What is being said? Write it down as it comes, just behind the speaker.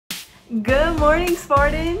Good morning,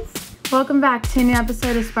 Spartans! Welcome back to a new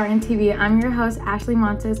episode of Spartan TV. I'm your host, Ashley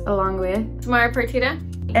Montes, along with Samira Partida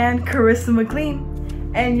and Karissa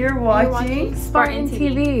McLean. And you're watching Spartan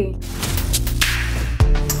TV.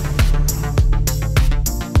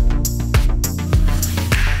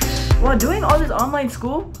 While doing all this online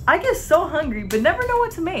school, I get so hungry but never know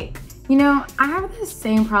what to make. You know, I have the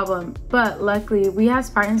same problem, but luckily we have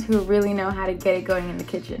Spartans who really know how to get it going in the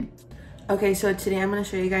kitchen. Okay, so today I'm going to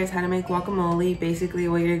show you guys how to make guacamole. Basically,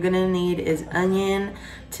 what you're going to need is onion,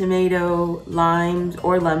 tomato, limes,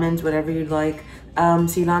 or lemons, whatever you'd like.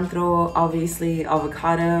 Cilantro, obviously,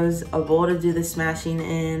 avocados, a bowl to do the smashing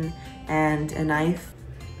in, and a knife.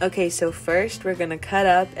 Okay, so first we're going to cut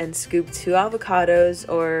up and scoop 2 avocados,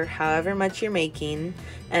 or however much you're making,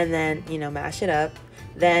 and then, mash it up.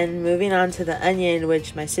 Then moving on to the onion,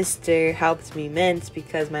 which my sister helped me mince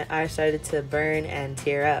because my eye started to burn and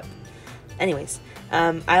tear up. Anyways,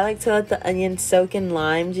 I like to let the onion soak in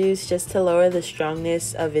lime juice just to lower the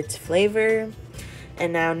strongness of its flavor.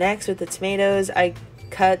 And now next with the tomatoes, I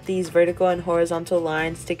cut these vertical and horizontal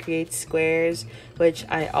lines to create squares, which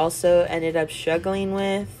I also ended up struggling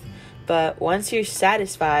with. But once you're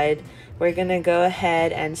satisfied, we're gonna go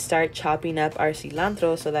ahead and start chopping up our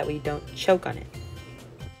cilantro so that we don't choke on it.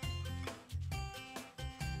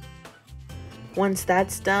 Once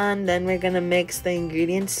that's done, then we're gonna mix the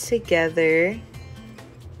ingredients together.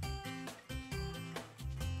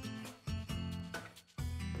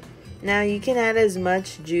 Now you can add as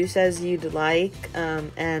much juice as you'd like,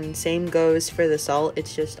 and same goes for the salt.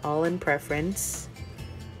 It's just all in preference.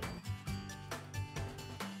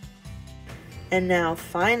 And now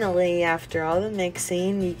finally, after all the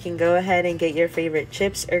mixing, you can go ahead and get your favorite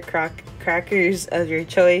chips or crackers of your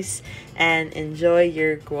choice and enjoy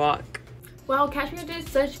your guac. Wow, Kashmir did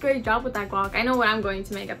such a great job with that guac. I know what I'm going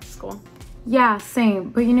to make after school. Yeah, same.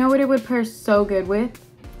 But you know what it would pair so good with?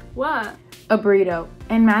 What? A burrito.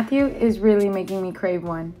 And Matthew is really making me crave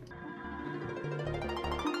one.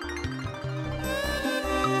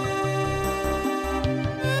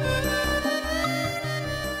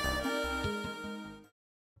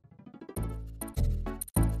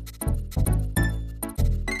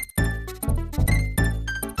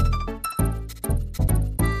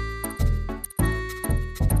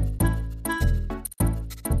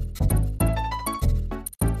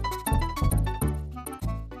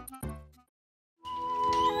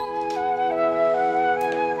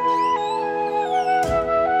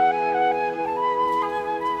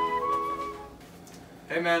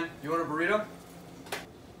 Hey man, you want a burrito?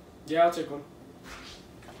 Yeah, I'll take one.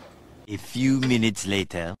 A few minutes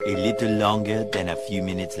later, a little longer than a few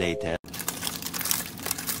minutes later.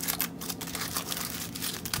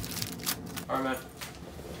 Alright man,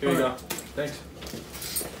 here you go. Thanks.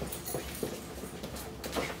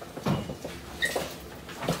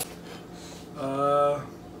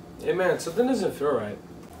 Hey man, something doesn't feel right.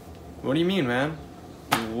 What do you mean, man?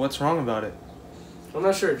 What's wrong about it? I'm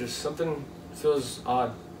not sure, just something feels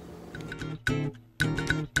odd.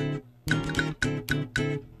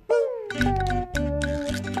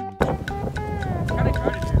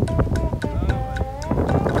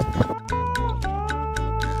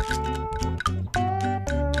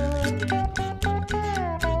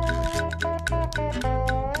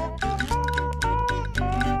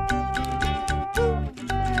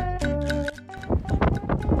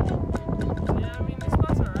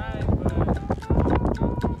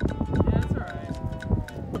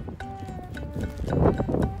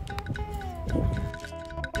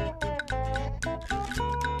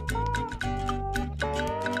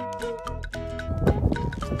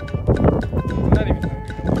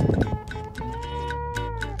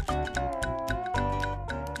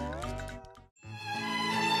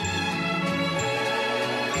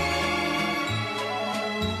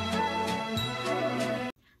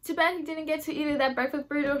 Too bad he didn't get to eat it. That breakfast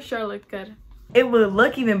burrito sure looked good. It would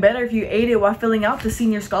look even better if you ate it while filling out the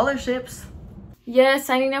senior scholarships. Yes,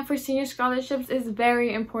 signing up for senior scholarships is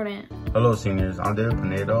very important. Hello seniors, I'm David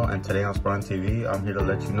Pinedo, and today on Spartan TV, I'm here to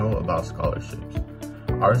let you know about scholarships.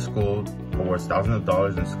 Our school awards thousands of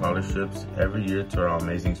dollars in scholarships every year to our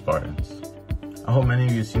amazing Spartans. I hope many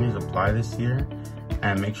of you seniors apply this year,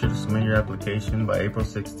 and make sure to submit your application by April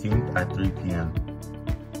 16th at 3 p.m.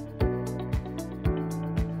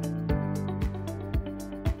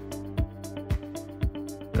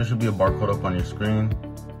 There should be a barcode up on your screen.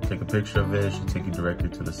 Take a picture of it, it should take you directly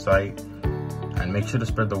to the site. And make sure to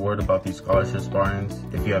spread the word about these scholarship Spartans.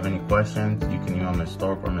 If you have any questions, you can email Ms.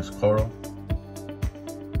 Thorpe or Ms. Coral.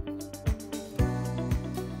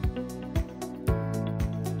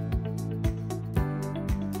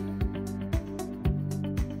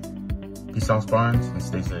 Peace out, Spartans, and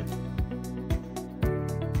stay safe.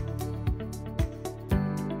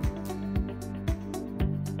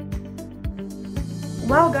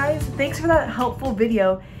 Wow guys, thanks for that helpful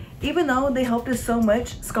video. Even though they helped us so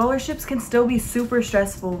much, scholarships can still be super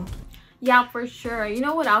stressful. Yeah, for sure. You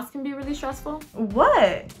know what else can be really stressful?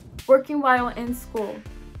 What? Working while in school.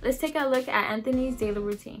 Let's take a look at Anthony's daily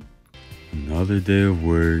routine. Another day of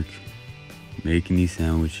work, making these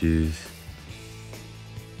sandwiches.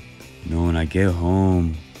 You know, when I get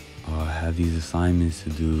home, I have these assignments to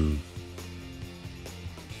do.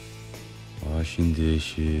 Washing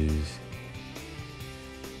dishes.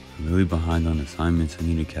 I'm really behind on assignments. I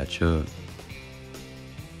need to catch up.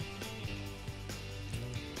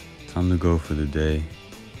 Time to go for the day.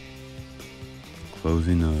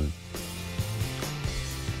 Closing up.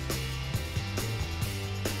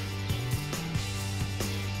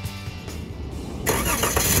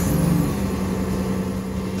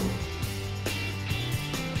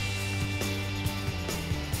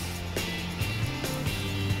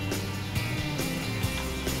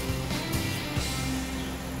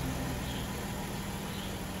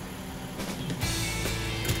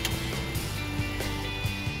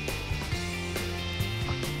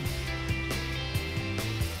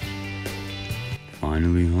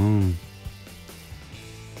 Finally home.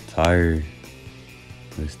 Tired,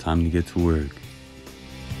 but it's time to get to work.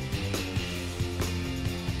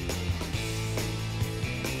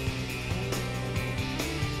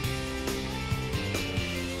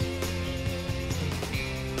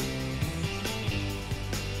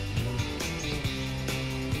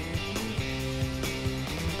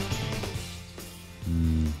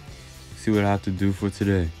 See what I have to do for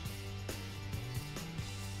today.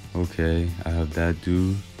 Okay, I have that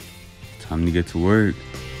due. Time to get to work.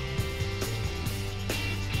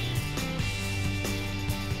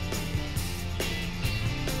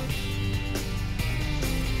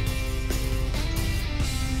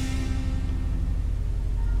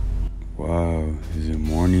 Wow, is it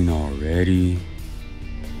morning already?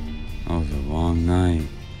 That was a long night,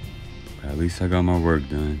 but at least I got my work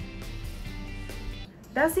done.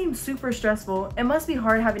 That seems super stressful. It must be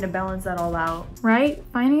hard having to balance that all out. Right?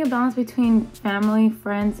 Finding a balance between family,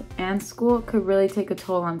 friends, and school could really take a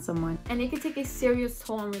toll on someone. And it can take a serious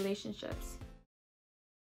toll on relationships.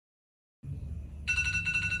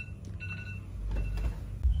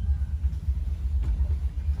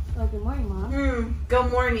 Oh, good morning, Mom.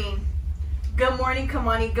 Good morning. Good morning,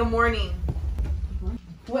 Kamani. Good morning.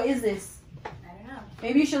 What is this? I don't know.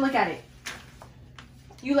 Maybe you should look at it.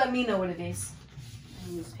 You let me know what it is.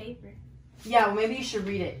 A newspaper. Yeah, well, maybe you should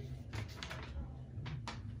read it.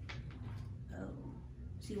 Oh,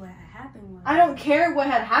 see what had happened was... I don't care what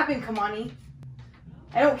had happened, Kamani.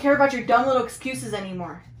 I don't care about your dumb little excuses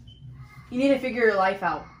anymore. You need to figure your life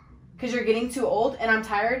out. Because you're getting too old and I'm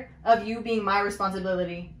tired of you being my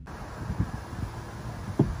responsibility.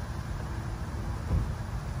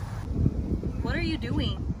 What are you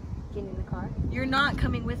doing? Getting in the car. You're not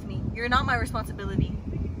coming with me. You're not my responsibility.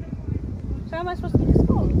 So how am I supposed to get to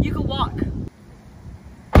school? You can walk.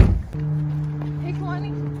 Hey,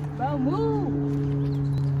 Kamani. Bro, move.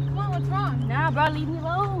 Come on, what's wrong? Nah, bro, leave me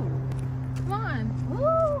alone. Come on,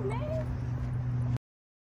 move, man.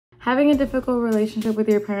 Having a difficult relationship with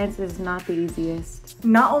your parents is not the easiest.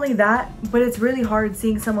 Not only that, but it's really hard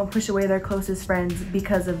seeing someone push away their closest friends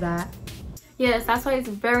because of that. Yes, that's why it's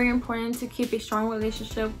very important to keep a strong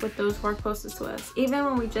relationship with those who are closest to us, even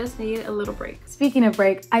when we just need a little break. Speaking of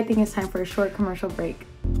break, I think it's time for a short commercial break.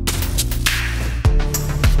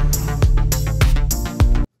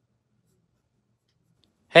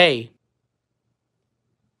 Hey.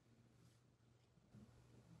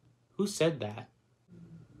 Who said that?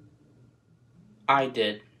 I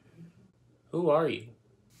did. Who are you?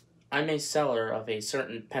 I'm a seller of a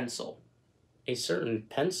certain pencil. A certain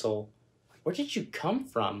pencil? Where did you come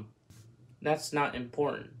from? That's not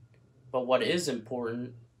important. But what is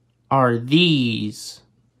important are these.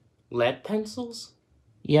 Lead pencils?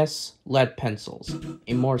 Yes, lead pencils.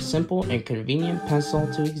 A more simple and convenient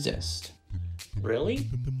pencil to exist. Really?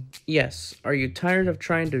 Yes. Are you tired of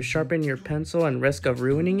trying to sharpen your pencil and risk of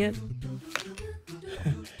ruining it?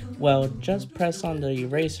 Well, just press on the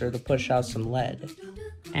eraser to push out some lead,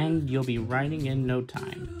 and you'll be writing in no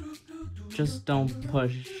time. Just don't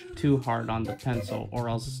push too hard on the pencil or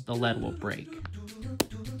else the lead will break.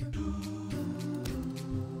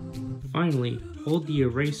 Finally, hold the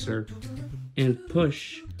eraser and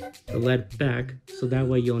push the lead back so that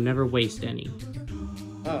way you'll never waste any.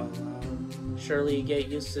 Oh, surely you get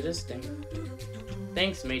used to this thing.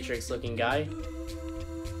 Thanks, Matrix looking guy.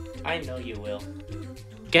 I know you will.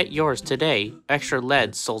 Get yours today, extra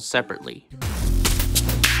lead sold separately.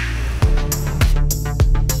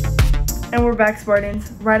 And we're back,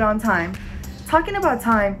 Spartans, right on time. Talking about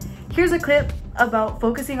time, here's a clip about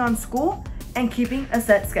focusing on school and keeping a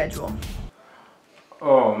set schedule.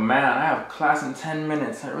 Oh man, I have class in 10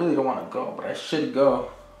 minutes. I really don't want to go, but I should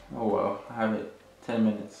go. Oh well, I have it 10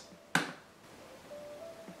 minutes.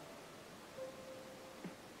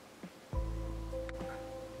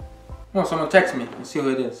 Oh, someone text me. Let's see who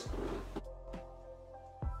it is.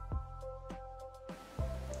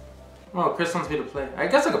 Oh, Chris wants me to play. I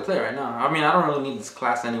guess I could play right now. I mean, I don't really need this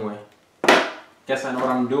class anyway. Guess I know what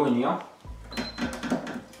I'm doing, yo.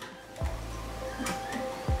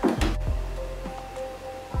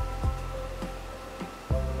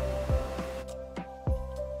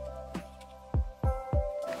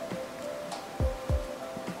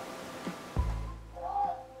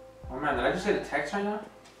 Oh man, did I just get a text right now?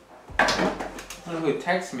 I don't know who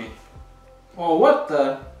texted me. Oh, what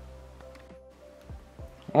the?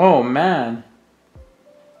 Oh man.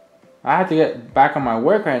 I have to get back on my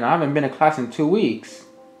work right now. I haven't been to class in 2 weeks.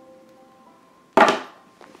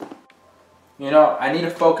 You know, I need to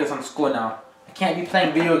focus on school now. I can't be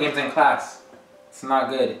playing video games in class. It's not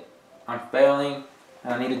good. I'm failing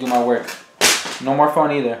and I need to do my work. No more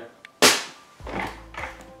phone either.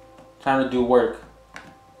 Time to do work.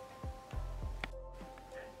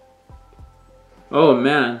 Oh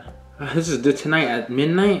man, this is due tonight at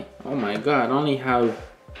midnight? Oh my god, I only have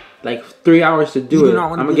like 3 hours to do it. I'm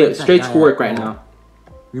gonna get straight to work right now.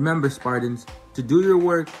 Remember, Spartans, to do your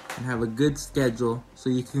work and have a good schedule so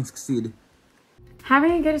you can succeed.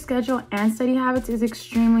 Having a good schedule and study habits is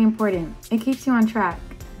extremely important. It keeps you on track.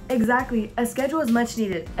 Exactly. A schedule is much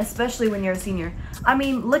needed, especially when you're a senior. I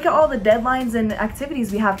mean, look at all the deadlines and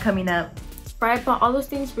activities we have coming up. Right, but all those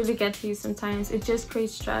things really get to you sometimes. It just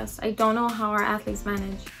creates stress. I don't know how our athletes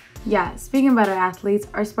manage. Yeah, speaking about our athletes,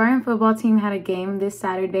 our Spartan football team had a game this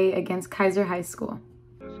Saturday against Kaiser High School.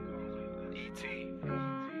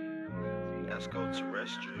 Let's go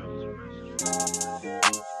terrestrial.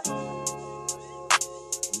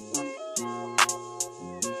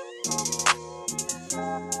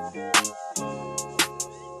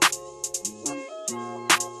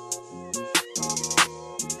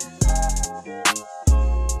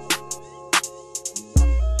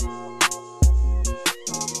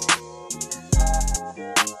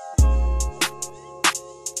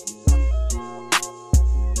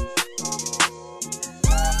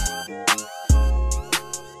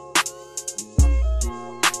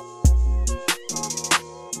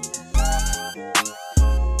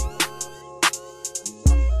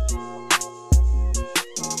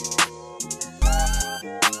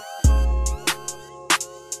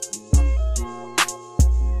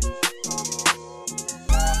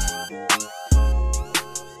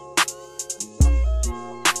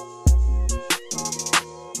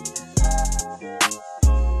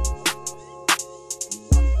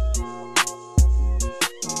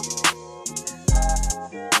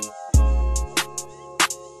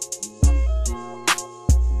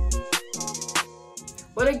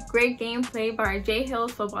 What a great game played by our J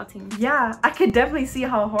Hills football team. Yeah, I could definitely see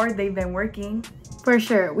how hard they've been working. For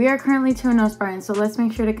sure. We are currently 2-0 Spartans, so let's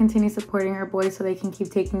make sure to continue supporting our boys so they can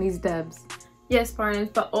keep taking these dubs. Yes,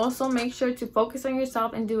 Spartans, but also make sure to focus on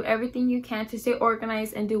yourself and do everything you can to stay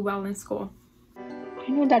organized and do well in school. I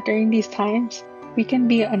know that during these times, we can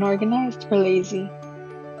be unorganized or lazy.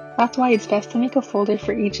 That's why it's best to make a folder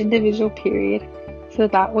for each individual period, so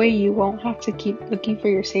that way you won't have to keep looking for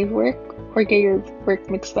your saved work or get your work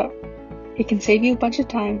mixed up. It can save you a bunch of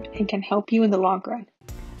time and can help you in the long run.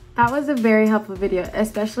 That was a very helpful video,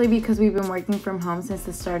 especially because we've been working from home since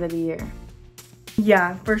the start of the year.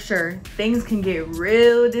 Yeah, for sure. Things can get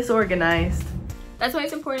real disorganized. That's why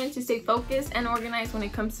it's important to stay focused and organized when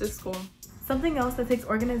it comes to school. Something else that takes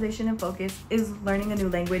organization and focus is learning a new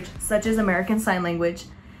language, such as American Sign Language.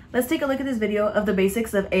 Let's take a look at this video of the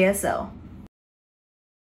basics of ASL.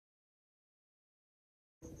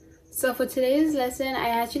 So for today's lesson, I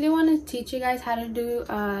actually want to teach you guys how to do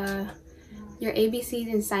your ABCs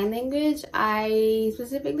in sign language. I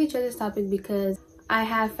specifically chose this topic because I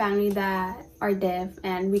have family that are deaf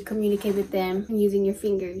and we communicate with them using your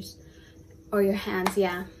fingers or your hands,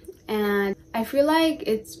 yeah. And I feel like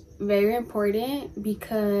it's very important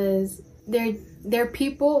because they're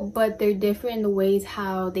people, but they're different in the ways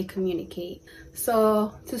how they communicate.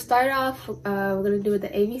 So to start off, we're gonna do the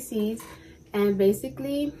ABCs, and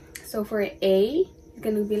basically, so for A, it's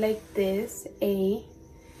gonna be like this: A,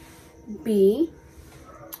 B,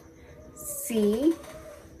 C,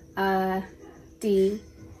 D,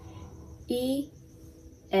 E,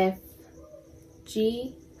 F,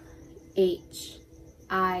 G, H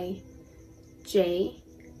I J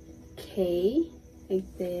K,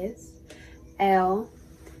 like this, L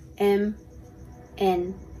M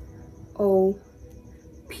N O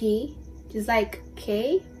P, just like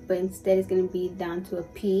K, but instead it's gonna be down to a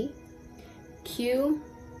P. Q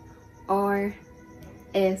R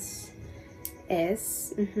S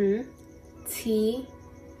S, T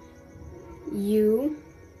U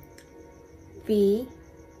V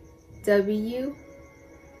W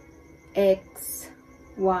X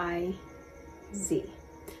Y Z.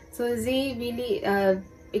 So Z really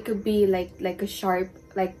it could be like a sharp,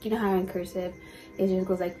 like you know how in cursive it just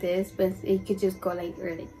goes like this, but it could just go like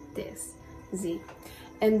this, Z.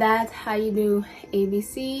 And that's how you do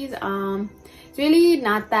ABCs. It's really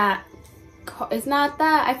not that, it's not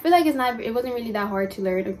that, I feel like it wasn't really that hard to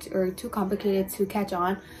learn or too complicated to catch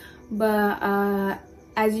on, but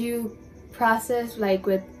as you process, like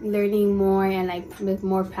with learning more and like with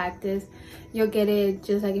more practice, you'll get it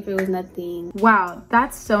just like if it was nothing. Wow,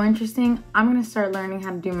 that's so interesting. I'm gonna start learning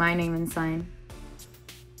how to do my name and sign.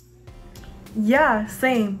 Yeah,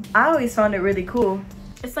 same. I always found it really cool.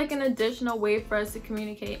 It's like an additional way for us to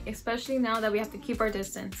communicate, especially now that we have to keep our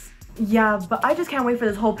distance. Yeah, but I just can't wait for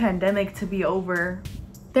this whole pandemic to be over.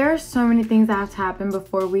 There are so many things that have to happen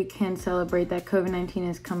before we can celebrate that COVID-19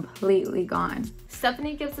 is completely gone.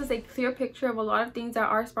 Stephanie gives us a clear picture of a lot of things that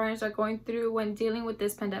our Spartans are going through when dealing with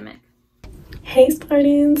this pandemic. Hey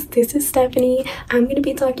Spartans, this is Stephanie. I'm going to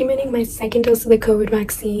be documenting my second dose of the COVID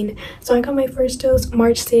vaccine. So I got my first dose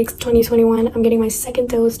March 6, 2021. I'm getting my second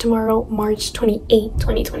dose tomorrow, March 28,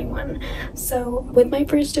 2021. So with my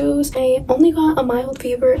first dose, I only got a mild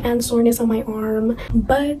fever and soreness on my arm,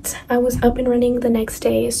 but I was up and running the next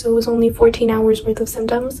day, so it was only 14 hours worth of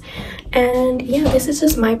symptoms. And yeah, this is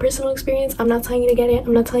just my personal experience. I'm not telling you to get it,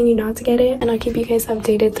 I'm not telling you not to get it, and I'll keep you guys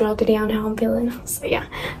updated throughout the day on how I'm feeling. So yeah,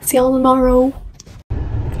 see y'all tomorrow.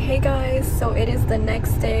 Hey guys, so it is the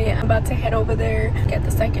next day. I'm about to head over there, get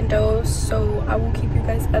the second dose, so I will keep you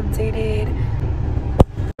guys updated.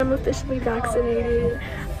 I'm officially vaccinated.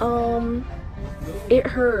 It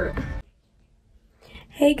hurt.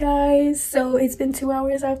 Hey guys, so it's been 2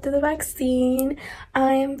 hours after the vaccine.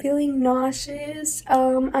 I am feeling nauseous.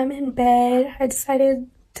 I'm in bed. I decided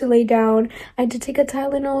to lay down. I did take a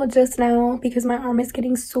Tylenol just now because my arm is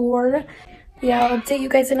getting sore. Yeah, I'll update you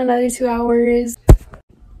guys in another 2 hours.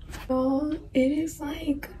 So it is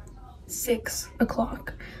like 6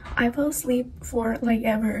 o'clock. I fell asleep for like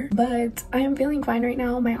ever, but I am feeling fine right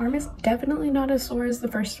now. My arm is definitely not as sore as the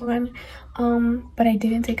first one, but I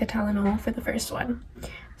didn't take a Tylenol for the first one,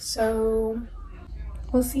 so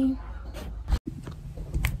we'll see.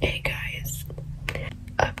 Hey guys,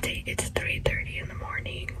 update, it's 3:30 in the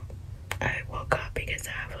morning. I woke up because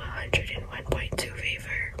I have 101.2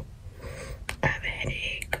 fever. I have a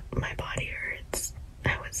headache, my body hurts.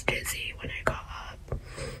 I was dizzy when I got up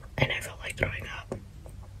and I felt like throwing up.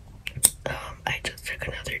 I just took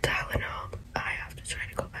another Tylenol. I have to try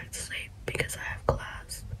to go back to sleep because I have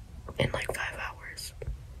class in like 5 hours.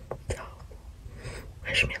 So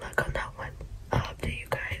wish me luck on that one. I'll update you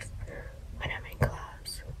guys when I'm in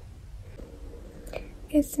class.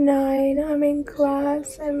 It's 9, I'm in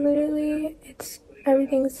class, and literally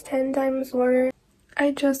everything's 10 times worse.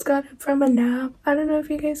 I just got up from a nap. I don't know if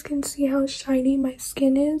you guys can see how shiny my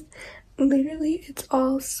skin is. Literally, it's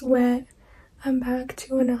all sweat. I'm back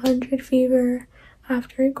to an 100 fever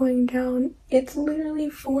after going down. It's literally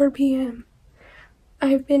 4 p.m.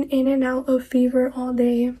 I've been in and out of fever all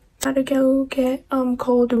day. Gotta go get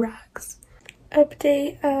cold rags.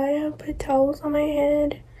 Update, I have put towels on my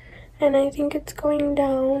head and I think it's going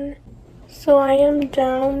down. So I am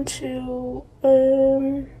down to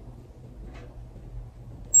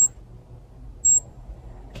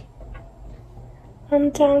I'm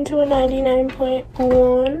down to a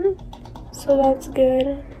 99.1, so that's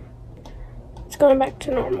good. It's going back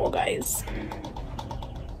to normal, guys.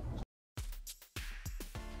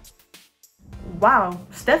 Wow,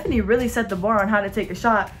 Stephanie really set the bar on how to take a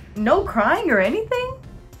shot. No crying or anything?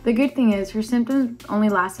 The good thing is her symptoms only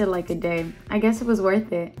lasted like a day. I guess it was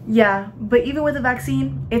worth it. Yeah, but even with a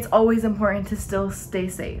vaccine, it's always important to still stay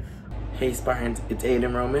safe. Hey Spartans, it's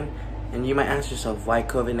Aiden Roman, and you might ask yourself why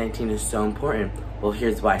COVID-19 is so important. Well,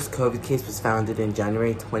 here's why. This COVID case was founded in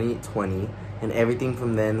January 2020, and everything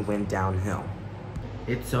from then went downhill.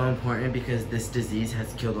 It's so important because this disease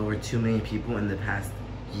has killed over 2 million people in the past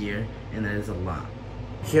year, and that is a lot.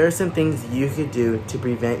 Here are some things you could do to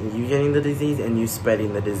prevent you getting the disease and you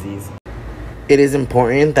spreading the disease. It is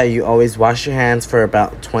important that you always wash your hands for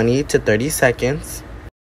about 20 to 30 seconds.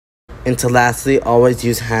 And to lastly, always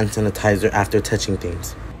use hand sanitizer after touching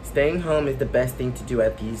things. Staying home is the best thing to do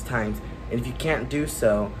at these times, and if you can't do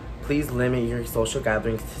so, please limit your social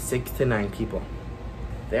gatherings to 6 to 9 people.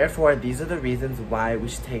 Therefore, these are the reasons why we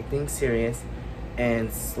should take things serious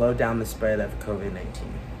and slow down the spread of COVID-19.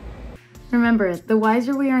 Remember, the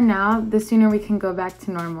wiser we are now, the sooner we can go back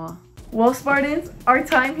to normal. Well, Spartans, our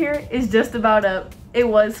time here is just about up. It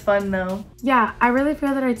was fun though. Yeah, I really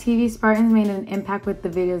feel that our TV Spartans made an impact with the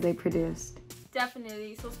videos they produced.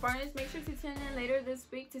 Definitely. So Spartans, make sure to tune in later this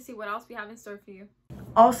week to see what else we have in store for you.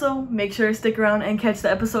 Also, make sure to stick around and catch the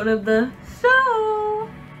episode of the show.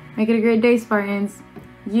 Make it a great day, Spartans.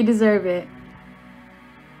 You deserve it.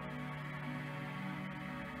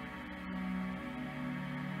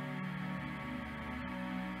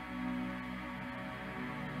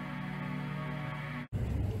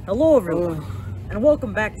 Hello everyone, and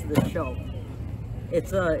welcome back to the show.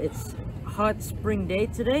 It's a hot spring day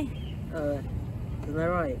today. Isn't that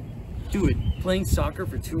right? Dude, playing soccer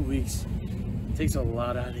for 2 weeks takes a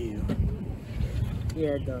lot out of you. Yeah,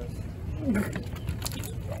 it does.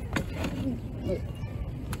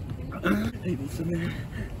 Hey, need some man.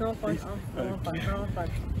 No, I'm fine. I'm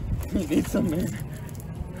fine. You need some man.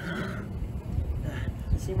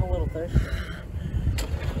 You seem a little thirsty.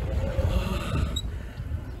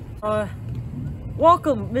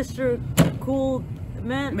 Welcome, Mr. Cool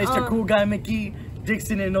Man. Mr. Cool Guy McGee,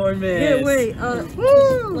 Dixon and Norman. Yeah, wait.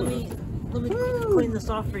 Let me clean this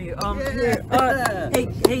off for you. Here.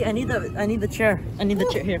 Hey, I need the chair. I need the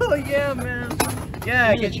chair here. Oh yeah, man.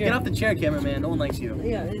 Yeah, get off the chair, cameraman. No one likes you.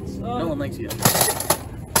 Yeah, it's. No one likes you.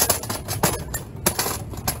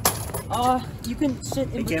 You can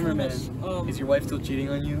sit in Hey, cameraman. Is your wife still cheating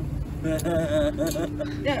on you?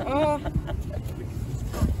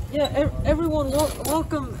 Yeah, everyone,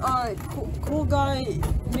 welcome, cool guy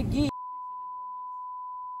McGee.